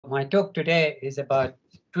my talk today is about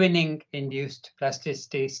twinning-induced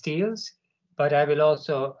plasticity steels, but I will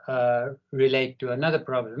also relate to another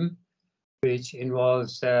problem which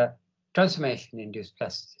involves transformation-induced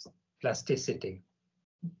plasticity.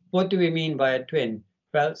 What do we mean by a twin?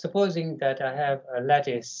 Well, supposing that I have a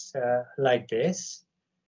lattice like this,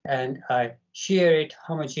 and I shear it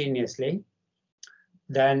homogeneously,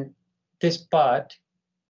 then this part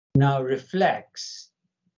now reflects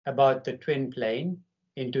about the twin plane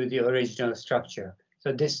into the original structure.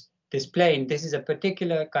 So this plane, this is a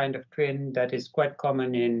particular kind of twin that is quite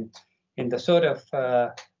common in the sort of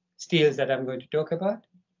steels that I'm going to talk about,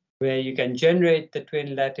 where you can generate the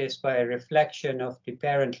twin lattice by a reflection of the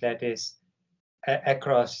parent lattice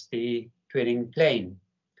across the twinning plane.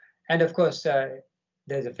 And of course,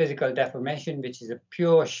 there's a physical deformation, which is a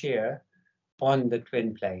pure shear on the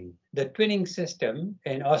twin plane. The twinning system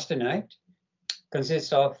in austenite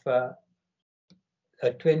consists of a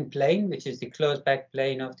twin plane, which is the closed back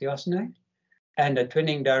plane of the austenite, and a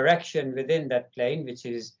twinning direction within that plane, which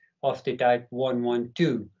is of the type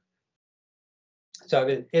 112. So I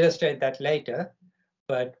will illustrate that later,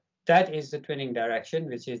 but that is the twinning direction,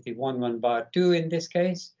 which is the 11 bar 2 in this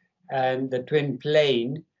case, and the twin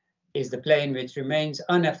plane is the plane which remains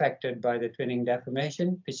unaffected by the twinning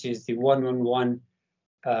deformation, which is the 111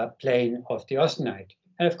 plane of the austenite.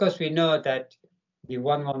 And of course, we know that the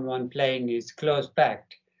 111 plane is closed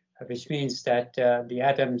backed, which means that the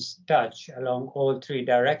atoms touch along all three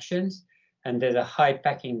directions, and there's a high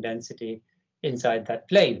packing density inside that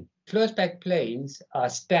plane. Closed back planes are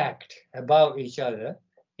stacked above each other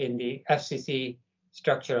in the FCC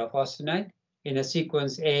structure of austenite in a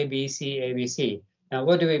sequence A, B, C, A, B, C. Now,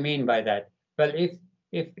 what do we mean by that? Well, if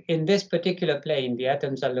in this particular plane the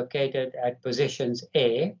atoms are located at positions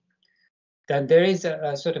A, then there is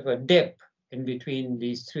a sort of a dip in between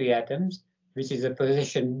these three atoms, which is a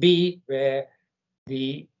position B, where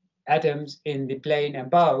the atoms in the plane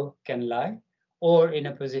above can lie, or in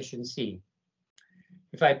a position C.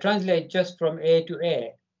 If I translate just from A to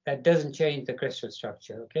A, that doesn't change the crystal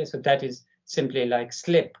structure, okay? So that is simply like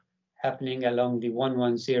slip happening along the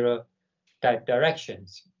 110 type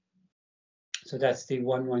directions. So that's the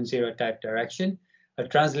 110 type direction. A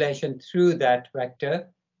translation through that vector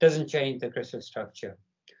doesn't change the crystal structure.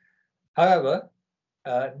 However,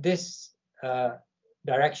 this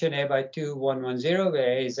direction A by 2, 110,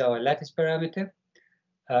 where A is our lattice parameter,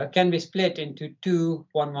 can be split into two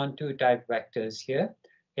 112 type vectors here,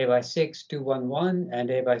 A by 6, 211, and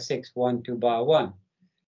A by 6, 12 bar 1.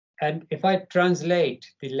 And if I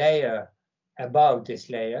translate the layer above this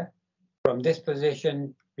layer from this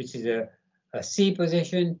position, which is a C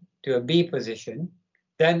position, to a B position,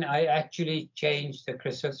 then I actually change the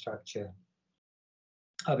crystal structure.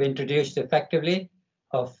 I've introduced effectively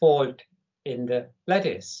a fault in the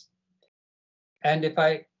lattice. And if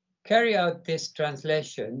I carry out this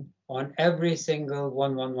translation on every single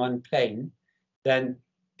 111 plane, then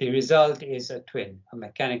the result is a twin, a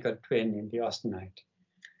mechanical twin in the austenite.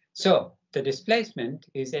 So the displacement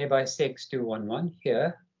is A by 6, 211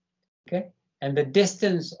 here, okay? And the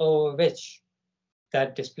distance over which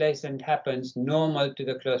that displacement happens normal to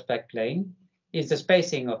the closed back plane is the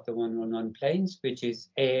spacing of the 111 planes, which is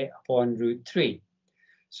A upon root 3.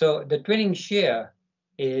 So the twinning shear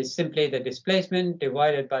is simply the displacement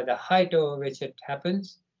divided by the height over which it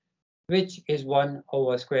happens, which is 1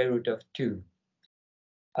 over square root of 2,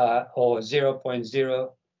 or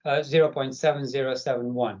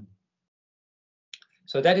 0.7071.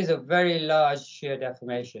 So that is a very large shear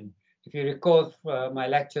deformation. If you recall my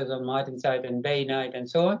lectures on martensite and bainite and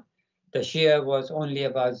so on, the shear was only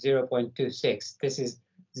about 0.26. This is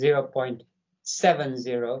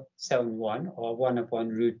 0.7071, or 1 upon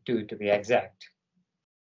root 2 to be exact.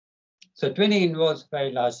 So twinning involves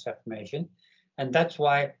very large deformation, and that's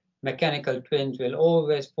why mechanical twins will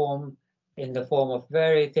always form in the form of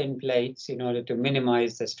very thin plates in order to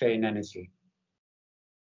minimize the strain energy.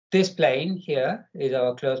 This plane here is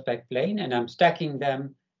our closed back plane, and I'm stacking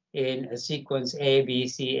them in a sequence A, B,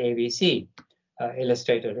 C, A, B, C,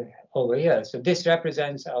 illustrated over here. So this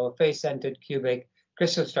represents our face-centered cubic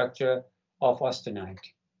crystal structure of austenite.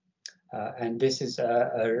 And this is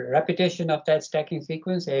a repetition of that stacking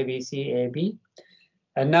sequence, A, B, C, A, B.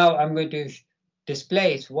 And now I'm going to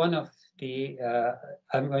displace one of the,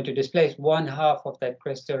 I'm going to displace one half of that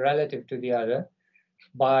crystal relative to the other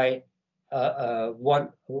by A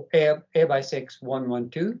by 6,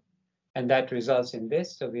 112. And that results in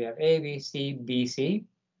this. So we have A, B, C, B, C.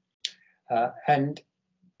 And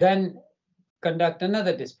then conduct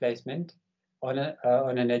another displacement on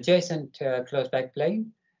an adjacent closed back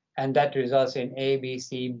plane, and that results in A, B,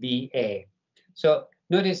 C, B, A. So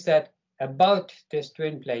notice that about this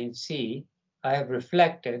twin plane C, I have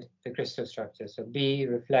reflected the crystal structure. So B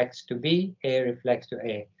reflects to B, A reflects to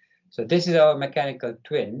A. So this is our mechanical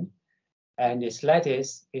twin, and its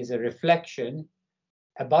lattice is a reflection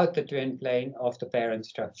about the twin plane of the parent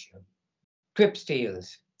structure. Twip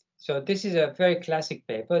steels. So this is a very classic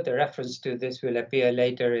paper. The reference to this will appear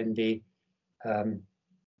later in the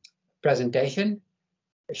presentation,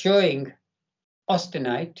 showing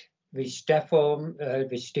austenite which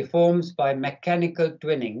deforms by mechanical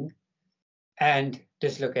twinning and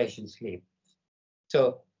dislocation sleeve.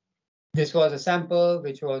 So this was a sample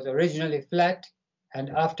which was originally flat, and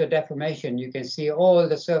after deformation you can see all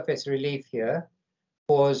the surface relief here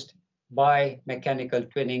caused by mechanical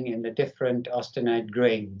twinning in the different austenite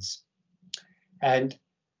grains. And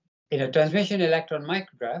in a transmission electron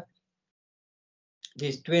micrograph,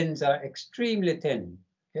 these twins are extremely thin,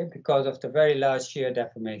 okay, because of the very large shear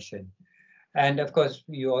deformation. And of course,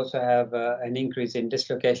 you also have an increase in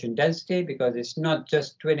dislocation density because it's not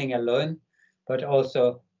just twinning alone, but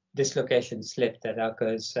also dislocation slip that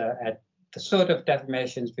occurs at the sort of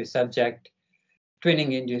deformations we subject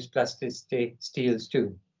twinning-induced plasticity steels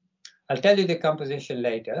to. I'll tell you the composition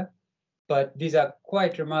later, but these are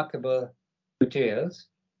quite remarkable materials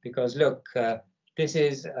because look, this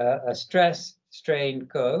is a stress-strain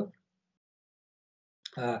curve.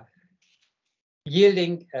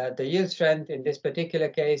 Yielding, the yield strength in this particular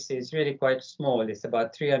case is really quite small. It's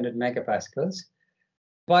about 300 megapascals,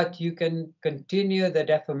 but you can continue the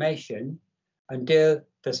deformation until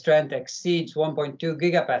the strength exceeds 1.2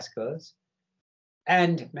 gigapascals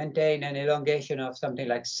and maintain an elongation of something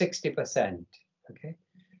like 60%. Okay,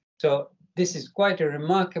 so this is quite a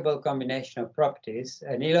remarkable combination of properties,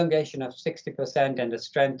 an elongation of 60% and a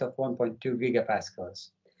strength of 1.2 gigapascals.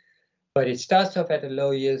 But it starts off at a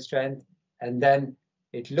low yield strength, and then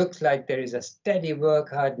it looks like there is a steady work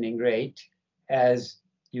hardening rate as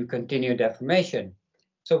you continue deformation.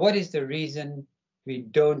 So what is the reason we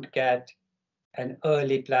don't get an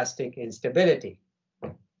early plastic instability?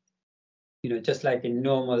 You know, just like in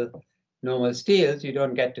normal steels, you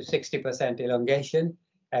don't get to 60% elongation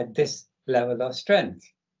at this level of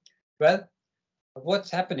strength. Well, what's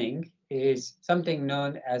happening is something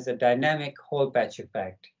known as a dynamic hole patch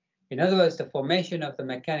effect. In other words, the formation of the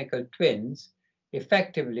mechanical twins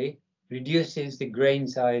effectively reduces the grain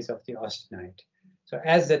size of the austenite. So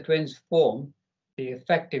as the twins form, the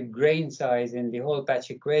effective grain size in the hole patch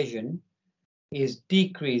equation is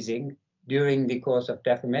decreasing during the course of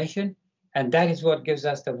deformation, and that is what gives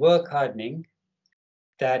us the work hardening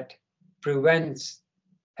that prevents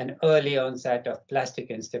an early onset of plastic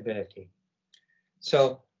instability.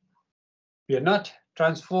 So we are not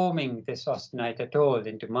transforming this austenite at all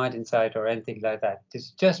into martensite or anything like that. This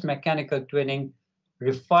is just mechanical twinning,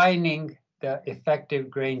 refining the effective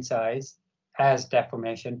grain size as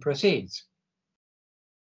deformation proceeds.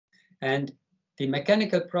 And the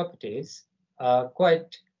mechanical properties are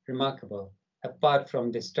quite remarkable, apart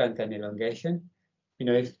from the strength and elongation. You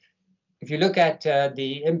know, if you look at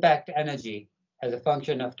the impact energy as a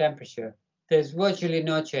function of temperature, there's virtually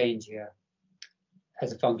no change here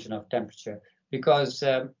as a function of temperature. Because,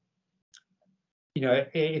 you know,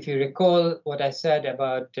 if you recall what I said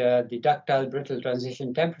about the ductile brittle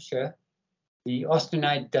transition temperature, the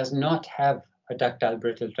austenite does not have a ductile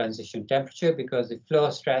brittle transition temperature because the flow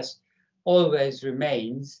stress always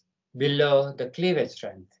remains below the cleavage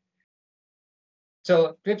strength.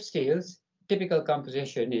 So twip steels, typical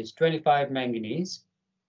composition is 25 manganese,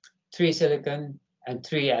 3 silicon, and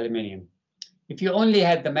 3 aluminium. If you only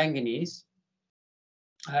had the manganese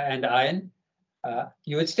and iron,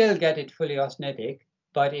 you would still get it fully austenitic,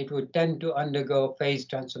 but it would tend to undergo phase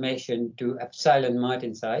transformation to epsilon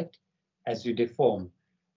martensite as you deform.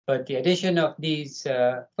 But the addition of these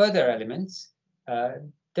further elements,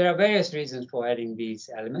 there are various reasons for adding these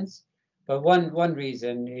elements, but one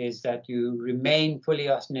reason is that you remain fully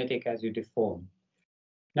austenitic as you deform.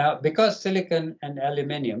 Now, because silicon and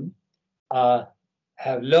aluminium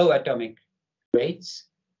have low atomic rates,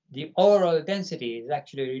 the overall density is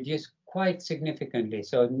actually reduced quite significantly.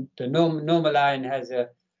 So the normal iron has a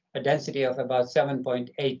density of about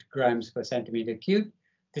 7.8 grams per centimeter cube.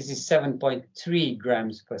 This is 7.3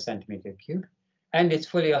 grams per centimeter cube, and it's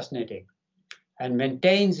fully austenitic and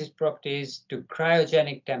maintains its properties to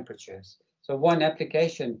cryogenic temperatures. So one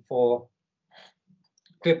application for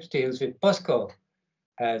twip steels with POSCO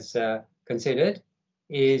as considered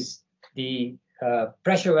is the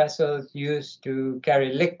pressure vessels used to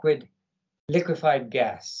carry liquefied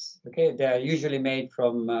gas. Okay, they are usually made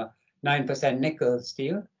from 9% nickel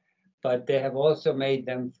steel, but they have also made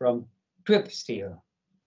them from twip steel.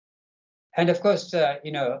 And of course,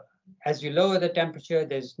 as you lower the temperature,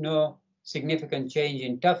 there's no significant change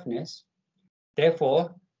in toughness.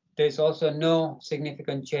 Therefore, there's also no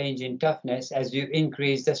significant change in toughness as you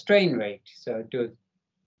increase the strain rate, so to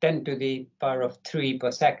 10 to the power of 3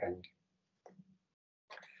 per second.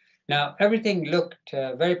 Now, everything looked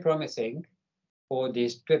very promising for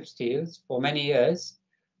these twip steels for many years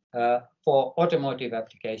for automotive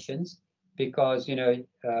applications, because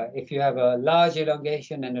if you have a large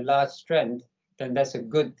elongation and a large strength, then that's a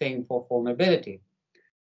good thing for formability.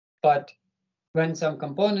 But when some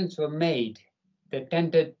components were made, they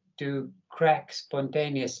tended to crack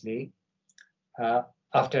spontaneously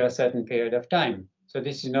after a certain period of time. So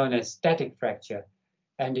this is known as static fracture,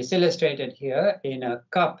 and it's illustrated here in a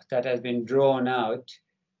cup that has been drawn out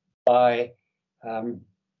by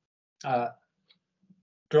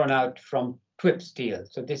drawn out from twip steel.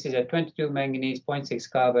 So this is a 22 manganese 0.6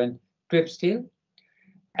 carbon twip steel,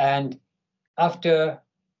 and after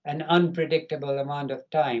an unpredictable amount of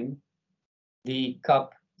time, the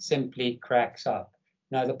cup simply cracks up.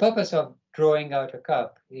 Now, the purpose of drawing out a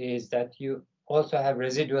cup is that you also have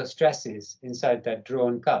residual stresses inside that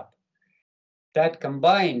drawn cup. That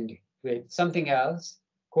combined with something else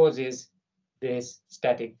causes this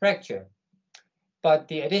static fracture. But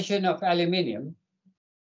the addition of aluminium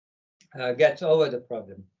gets over the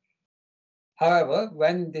problem. However,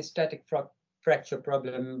 when the static fracture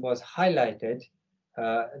problem was highlighted,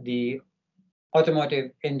 the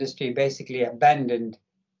automotive industry basically abandoned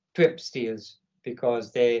twip steels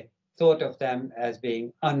because they thought of them as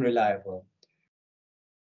being unreliable.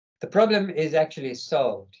 The problem is actually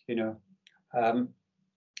solved,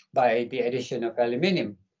 by the addition of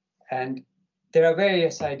aluminium. And there are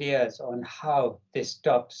various ideas on how this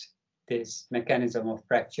stops this mechanism of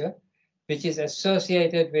fracture, which is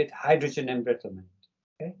associated with hydrogen embrittlement.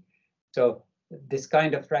 Okay? So this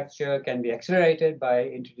kind of fracture can be accelerated by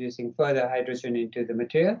introducing further hydrogen into the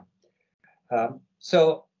material.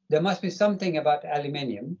 So there must be something about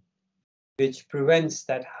aluminium which prevents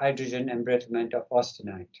that hydrogen embrittlement of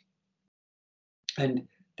austenite. And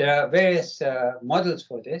there are various models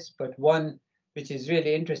for this, but one which is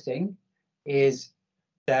really interesting is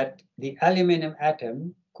that the aluminum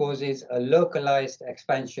atom causes a localized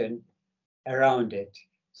expansion around it.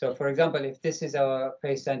 So for example, if this is our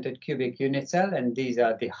face-centered cubic unit cell, and these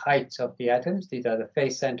are the heights of the atoms, these are the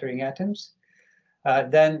face-centering atoms,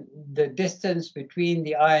 then the distance between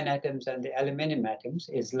the iron atoms and the aluminum atoms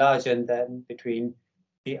is larger than between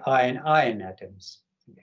the iron-iron atoms.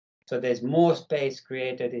 So there's more space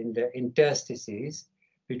created in the interstices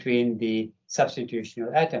between the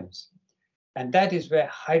substitutional atoms. And that is where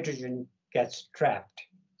hydrogen gets trapped.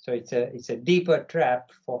 So it's a deeper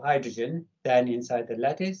trap for hydrogen than inside the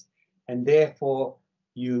lattice, and therefore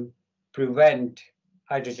you prevent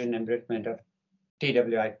hydrogen embrittlement of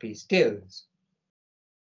TWIP steels.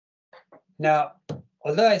 Now,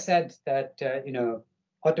 although I said that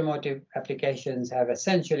automotive applications have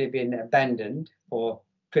essentially been abandoned for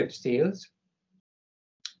twip steels,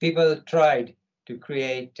 people tried to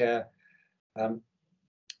create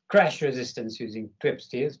crash resistance using twip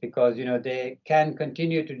steels because they can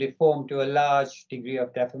continue to deform to a large degree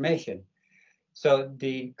of deformation. So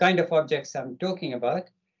the kind of objects I'm talking about,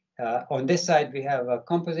 on this side we have a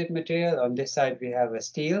composite material, on this side we have a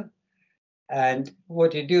steel. And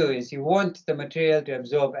what you do is you want the material to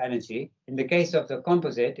absorb energy. In the case of the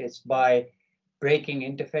composite, it's by breaking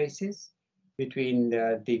interfaces between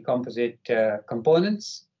the composite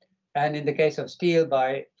components. And in the case of steel,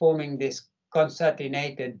 by forming this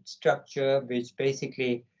concatenated structure, which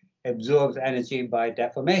basically absorbs energy by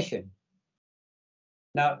deformation.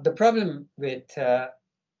 Now, the problem with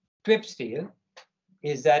twip steel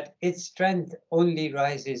is that its strength only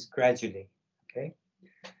rises gradually, okay?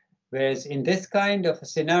 Whereas in this kind of a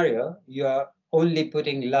scenario, you are only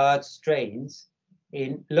putting large strains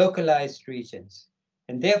in localized regions.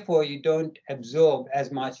 And therefore, you don't absorb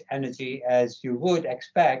as much energy as you would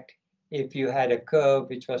expect if you had a curve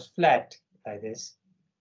which was flat like this,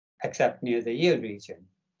 except near the yield region.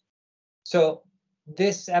 So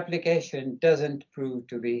this application doesn't prove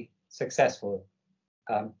to be successful.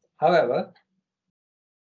 However,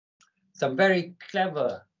 some very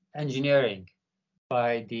clever engineering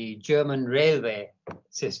by the German railway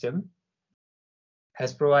system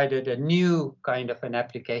has provided a new kind of an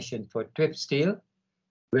application for twip steel,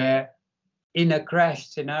 where in a crash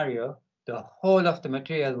scenario, the whole of the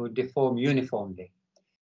material would deform uniformly.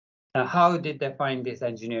 Now, how did they find this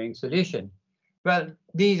engineering solution? Well,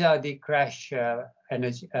 these are the crash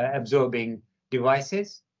energy absorbing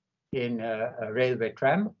devices in a railway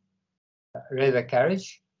tram, railway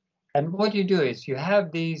carriage. And what you do is you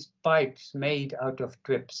have these pipes made out of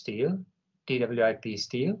TWIP steel, TWIP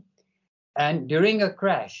steel, and during a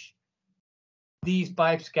crash, these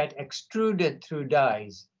pipes get extruded through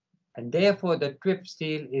dies, and therefore the TWIP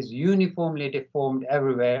steel is uniformly deformed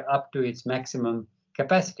everywhere up to its maximum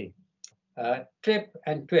capacity. TRIP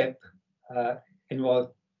and TWIP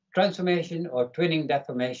involve transformation or twinning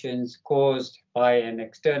deformations caused by an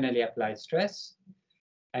externally applied stress,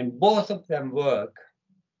 and both of them work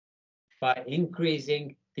by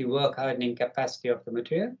increasing the work hardening capacity of the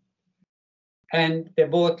material, and they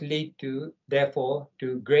both lead to, therefore,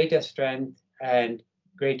 to greater strength and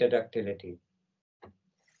greater ductility.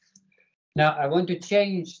 Now, I want to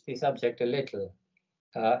change the subject a little.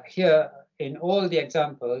 Here, in all the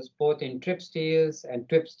examples, both in TRIP steels and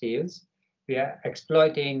TWIP steels, we are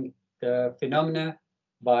exploiting the phenomena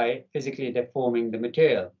by physically deforming the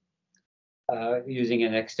material using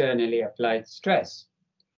an externally applied stress.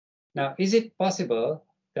 Now, is it possible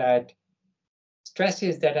that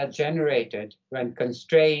stresses that are generated when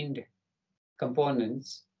constrained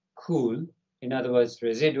components cool, in other words,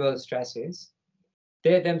 residual stresses,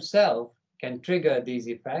 they themselves can trigger these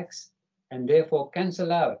effects and therefore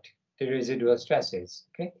cancel out the residual stresses?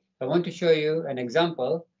 Okay, I want to show you an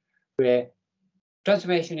example where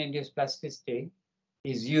transformation-induced plasticity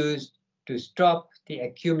is used to stop the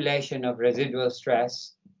accumulation of residual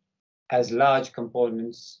stress as large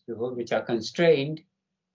components which are constrained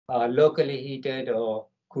are locally heated or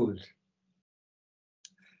cooled.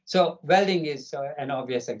 So welding is an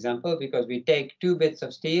obvious example because we take two bits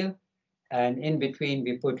of steel and in between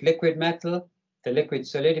we put liquid metal, the liquid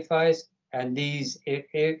solidifies, and these,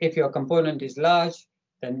 if your component is large,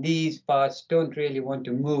 then these parts don't really want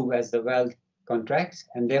to move as the weld contracts,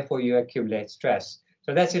 and therefore you accumulate stress.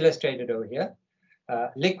 So that's illustrated over here.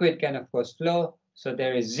 Liquid can of course flow, so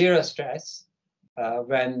there is zero stress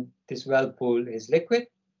when this weld pool is liquid.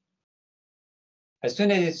 As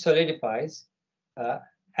soon as it solidifies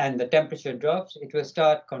and the temperature drops, it will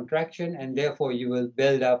start contraction, and therefore you will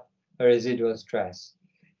build up a residual stress.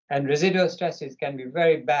 And residual stresses can be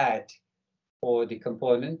very bad for the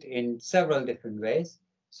component in several different ways.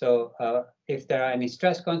 So if there are any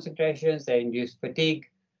stress concentrations, they induce fatigue,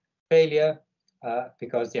 failure,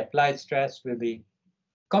 because the applied stress will be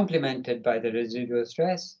complemented by the residual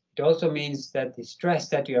stress. It also means that the stress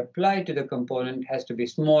that you apply to the component has to be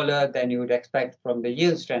smaller than you would expect from the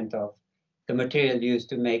yield strength of the material used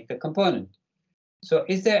to make the component. So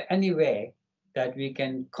is there any way that we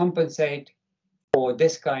can compensate for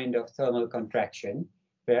this kind of thermal contraction,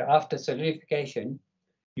 where after solidification,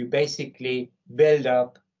 you basically build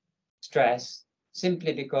up stress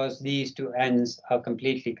simply because these two ends are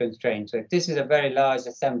completely constrained? So if this is a very large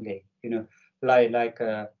assembly, like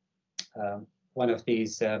one of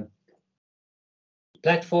these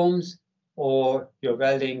platforms, or you're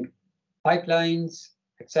welding pipelines,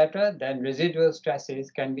 etc., then residual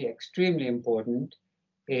stresses can be extremely important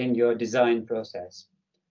in your design process.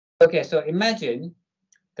 Okay, so imagine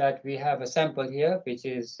that we have a sample here, which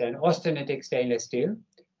is an austenitic stainless steel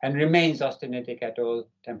and remains austenitic at all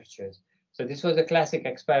temperatures. So this was a classic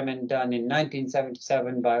experiment done in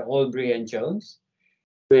 1977 by Albury and Jones,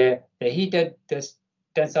 where they heated this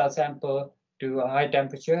tensile sample to a high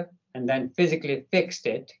temperature and then physically fixed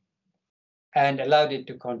it and allowed it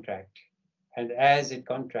to contract. And as it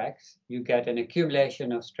contracts, you get an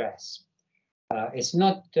accumulation of stress. It's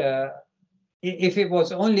not, if it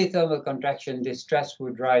was only thermal contraction, this stress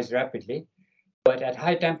would rise rapidly. But at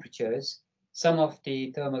high temperatures, some of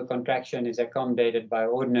the thermal contraction is accommodated by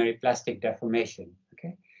ordinary plastic deformation.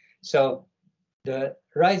 Okay, so the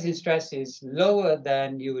rise in stress is lower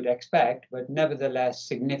than you would expect, but nevertheless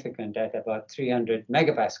significant at about 300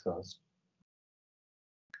 megapascals.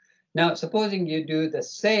 Now, supposing you do the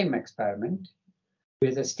same experiment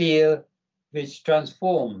with a steel which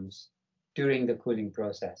transforms during the cooling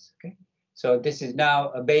process. Okay, so this is now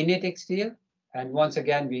a bainitic steel, and once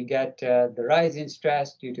again we get the rise in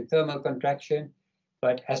stress due to thermal contraction.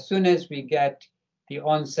 But as soon as we get the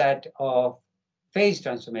onset of phase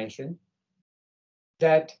transformation,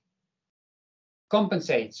 that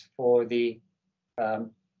compensates for the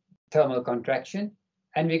thermal contraction,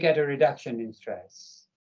 and we get a reduction in stress.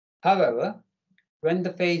 However, when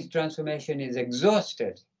the phase transformation is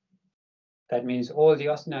exhausted, that means all the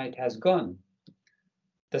austenite has gone,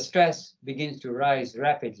 the stress begins to rise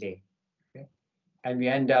rapidly, okay? And we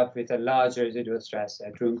end up with a large residual stress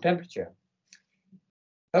at room temperature.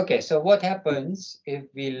 Okay, so what happens if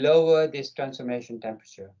we lower this transformation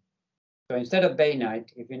temperature? So instead of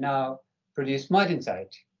bainite, if we now produce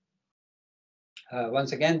martensite,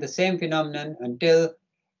 once again, the same phenomenon until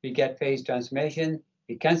we get phase transformation.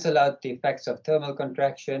 we cancel out the effects of thermal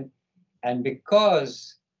contraction, and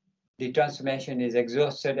because the transformation is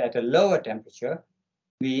exhausted at a lower temperature,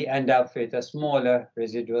 we end up with a smaller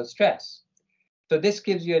residual stress. So this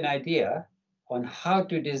gives you an idea on how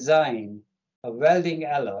to design a welding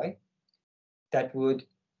alloy that would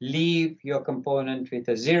leave your component with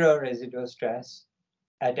a zero residual stress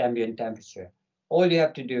at ambient temperature. All you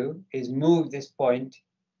have to do is move this point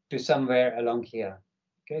to somewhere along here.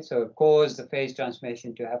 Okay, so cause the phase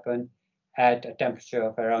transformation to happen at a temperature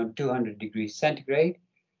of around 200 degrees centigrade,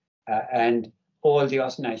 and all the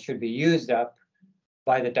austenite should be used up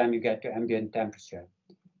by the time you get to ambient temperature,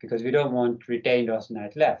 because we don't want retained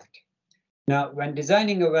austenite left. Now, when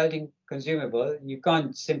designing a welding consumable, you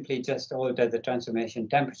can't simply just alter the transformation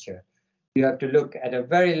temperature. You have to look at a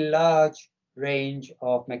very large range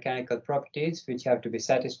of mechanical properties which have to be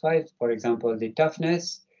satisfied. For example, the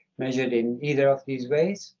toughness measured in either of these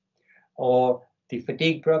ways, or the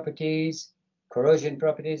fatigue properties, corrosion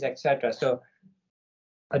properties, etc. So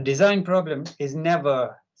a design problem is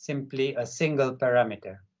never simply a single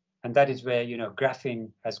parameter. And that is where,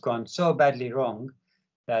 graphene has gone so badly wrong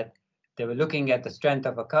that they were looking at the strength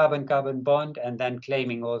of a carbon-carbon bond and then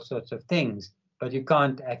claiming all sorts of things. But you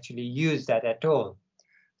can't actually use that at all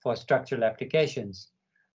for structural applications.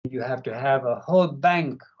 You have to have a whole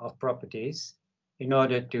bank of properties in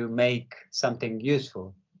order to make something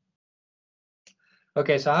useful.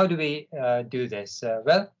 Okay, so how do we do this?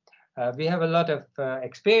 We have a lot of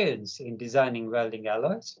experience in designing welding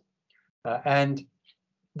alloys. And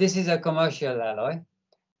this is a commercial alloy.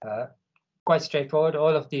 Quite straightforward.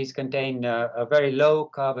 All of these contain a very low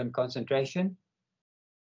carbon concentration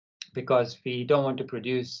because we don't want to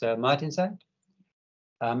produce martensite.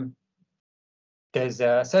 There's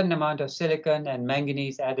a certain amount of silicon and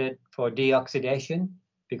manganese added for deoxidation,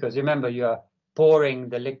 because remember, you are pouring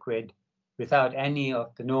the liquid without any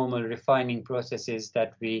of the normal refining processes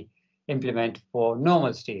that we implement for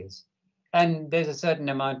normal steels. And there's a certain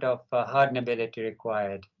amount of hardenability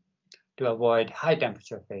required to avoid high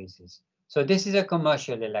temperature phases. So this is a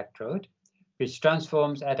commercial electrode, which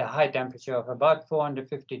transforms at a high temperature of about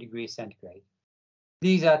 450 degrees centigrade.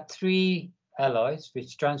 These are three alloys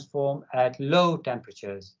which transform at low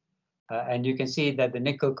temperatures. And you can see that the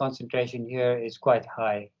nickel concentration here is quite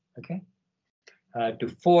high, okay, to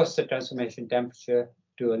force the transformation temperature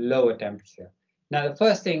to a lower temperature. Now, the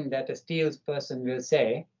first thing that a steels person will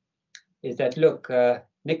say is that, look,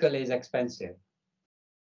 nickel is expensive.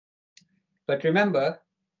 But remember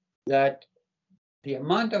that the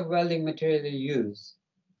amount of welding material you use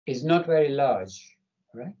is not very large,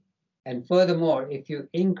 right? And furthermore, if you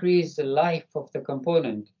increase the life of the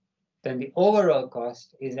component, then the overall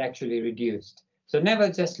cost is actually reduced. So never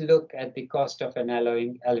just look at the cost of an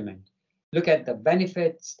alloying element. Look at the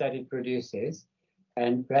benefits that it produces,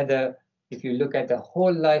 and whether, if you look at the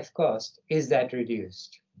whole life cost, is that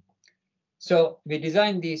reduced? So we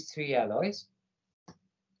designed these three alloys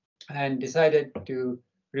and decided to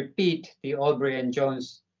repeat the Albury and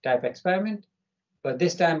Jones type experiment, but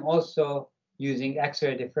this time also using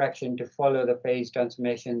X-ray diffraction to follow the phase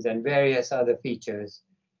transformations and various other features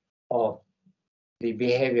of the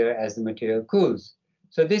behavior as the material cools.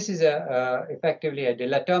 So this is effectively a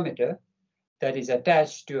dilatometer that is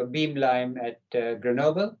attached to a beamline at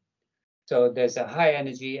Grenoble. So there's a high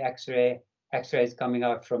energy X-ray. X-ray is coming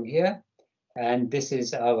out from here. And this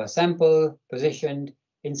is our sample positioned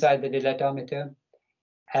inside the dilatometer.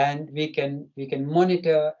 And we can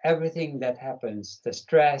monitor everything that happens, the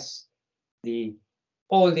stress,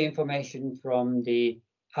 all the information from the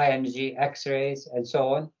high energy X-rays and so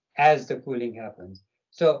on as the cooling happens.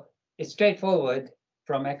 So it's straightforward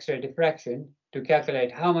from X-ray diffraction to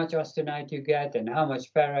calculate how much austenite you get and how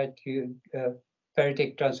much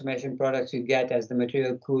ferritic transformation products you get as the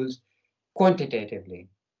material cools quantitatively.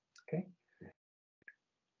 Okay.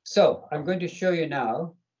 So I'm going to show you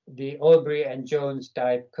now the Albury and Jones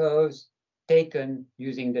type curves taken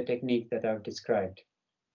using the technique that I've described.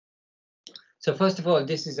 So first of all,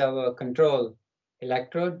 this is our control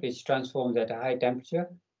electrode, which transforms at a high temperature.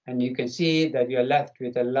 And you can see that we are left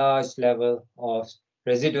with a large level of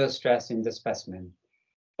residual stress in the specimen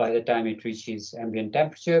by the time it reaches ambient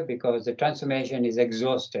temperature, because the transformation is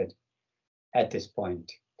exhausted at this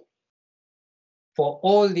point. For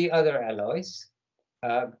all the other alloys,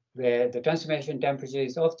 where the transformation temperature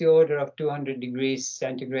is of the order of 200 degrees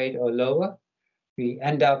centigrade or lower, we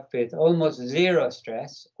end up with almost zero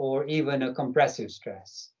stress or even a compressive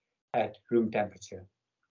stress at room temperature.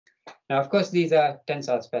 Now, of course, these are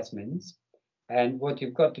tensile specimens, and what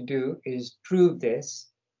you've got to do is prove this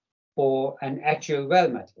for an actual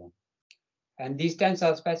weld material. And these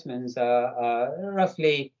tensile specimens are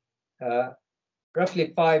roughly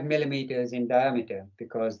 5 millimeters in diameter,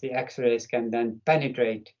 because the X-rays can then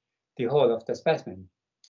penetrate the whole of the specimen.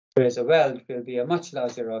 Whereas a weld will be a much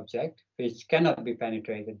larger object which cannot be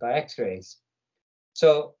penetrated by X-rays.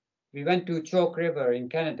 So we went to Chalk River in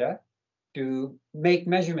Canada to make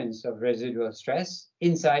measurements of residual stress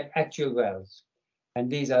inside actual welds. And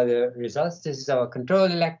these are the results. This is our control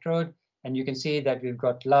electrode, and you can see that we've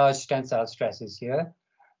got large tensile stresses here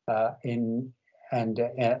in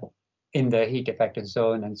the heat affected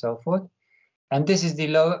zone and so forth. And this is the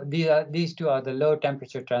low. These two are the low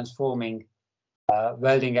temperature transforming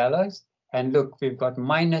welding alloys. And look, we've got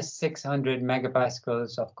minus 600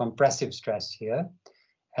 megapascals of compressive stress here,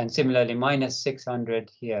 and similarly minus 600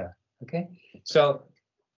 here. Okay, so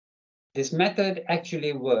this method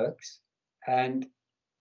actually works, and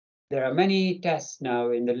there are many tests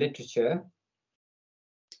now in the literature,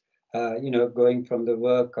 going from the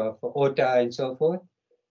work of Ota and so forth,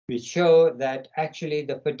 which show that actually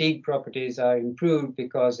the fatigue properties are improved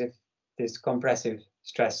because of this compressive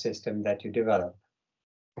stress system that you develop.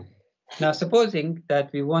 Now, supposing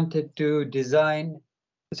that we wanted to design,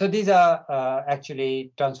 so these are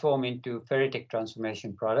actually transformed into ferritic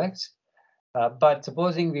transformation products, but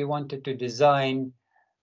supposing we wanted to design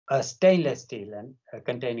a stainless steel and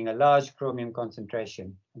containing a large chromium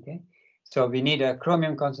concentration, okay? So we need a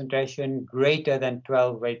chromium concentration greater than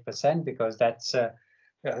 12% because that's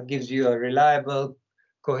gives you a reliable,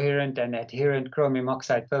 coherent and adherent chromium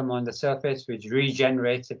oxide film on the surface, which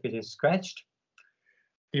regenerates if it is scratched.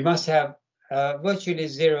 We must have virtually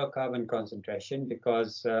zero carbon concentration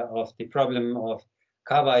because of the problem of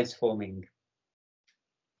carbides forming,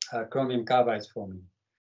 chromium carbides forming.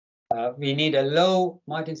 We need a low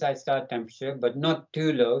martensite start temperature, but not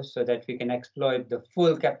too low so that we can exploit the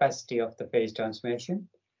full capacity of the phase transformation.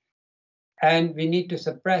 And we need to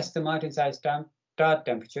suppress the martensite start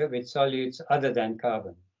temperature with solutes other than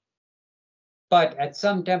carbon. But at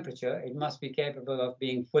some temperature, it must be capable of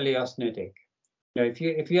being fully austenitic. Now, if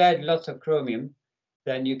you add lots of chromium,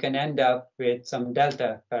 then you can end up with some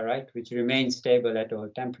delta ferrite, which remains stable at all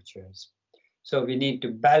temperatures. So we need to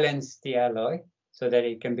balance the alloy so that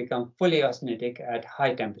it can become fully austenitic at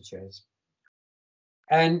high temperatures.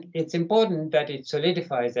 And it's important that it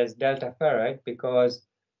solidifies as delta ferrite because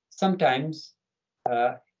sometimes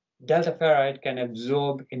delta ferrite can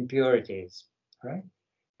absorb impurities, right?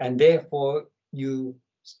 And therefore, you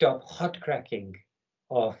stop hot cracking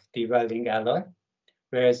of the welding alloy.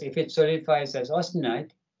 Whereas if it solidifies as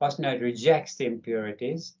austenite, austenite rejects the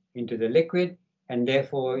impurities into the liquid, and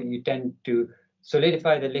therefore you tend to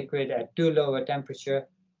solidify the liquid at too low a temperature,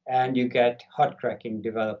 and you get hot cracking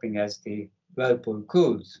developing as the weld pool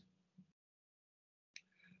cools.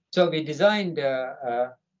 So we designed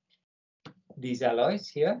these alloys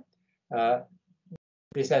here.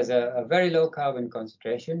 This has a very low carbon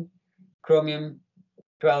concentration, chromium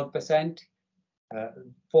 12%,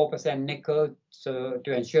 4% nickel, so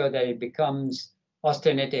to ensure that it becomes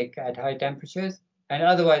austenitic at high temperatures, and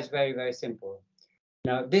otherwise very, very simple.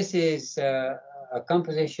 Now, this is a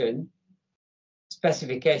composition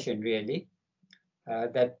specification, really,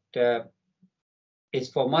 that is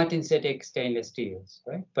for martensitic stainless steels,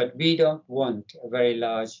 right? But we don't want a very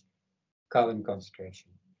large carbon concentration.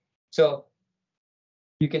 So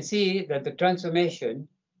you can see that the transformation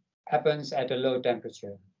happens at a low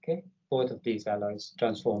temperature, okay? Both of these alloys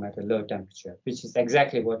transform at a low temperature, which is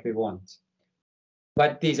exactly what we want.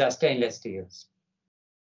 But these are stainless steels.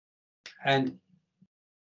 And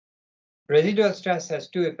residual stress has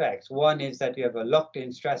two effects. One is that you have a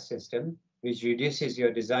locked-in stress system, which reduces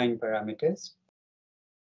your design parameters.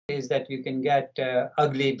 Is that you can get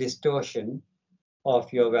ugly distortion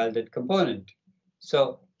of your welded component.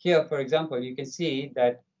 So here, for example, you can see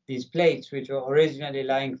that these plates, which were originally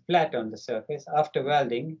lying flat on the surface, after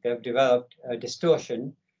welding, they've developed a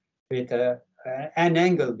distortion with an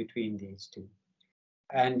angle between these two.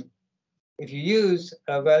 And if you use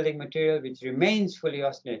a welding material which remains fully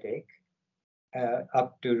austenitic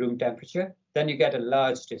up to room temperature, then you get a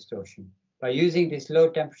large distortion. By using this low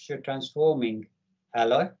temperature transforming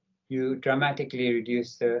alloy, you dramatically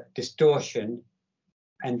reduce the distortion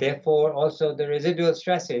and therefore also the residual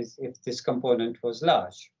stresses if this component was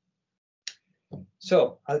large.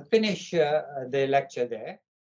 So I'll finish the lecture there.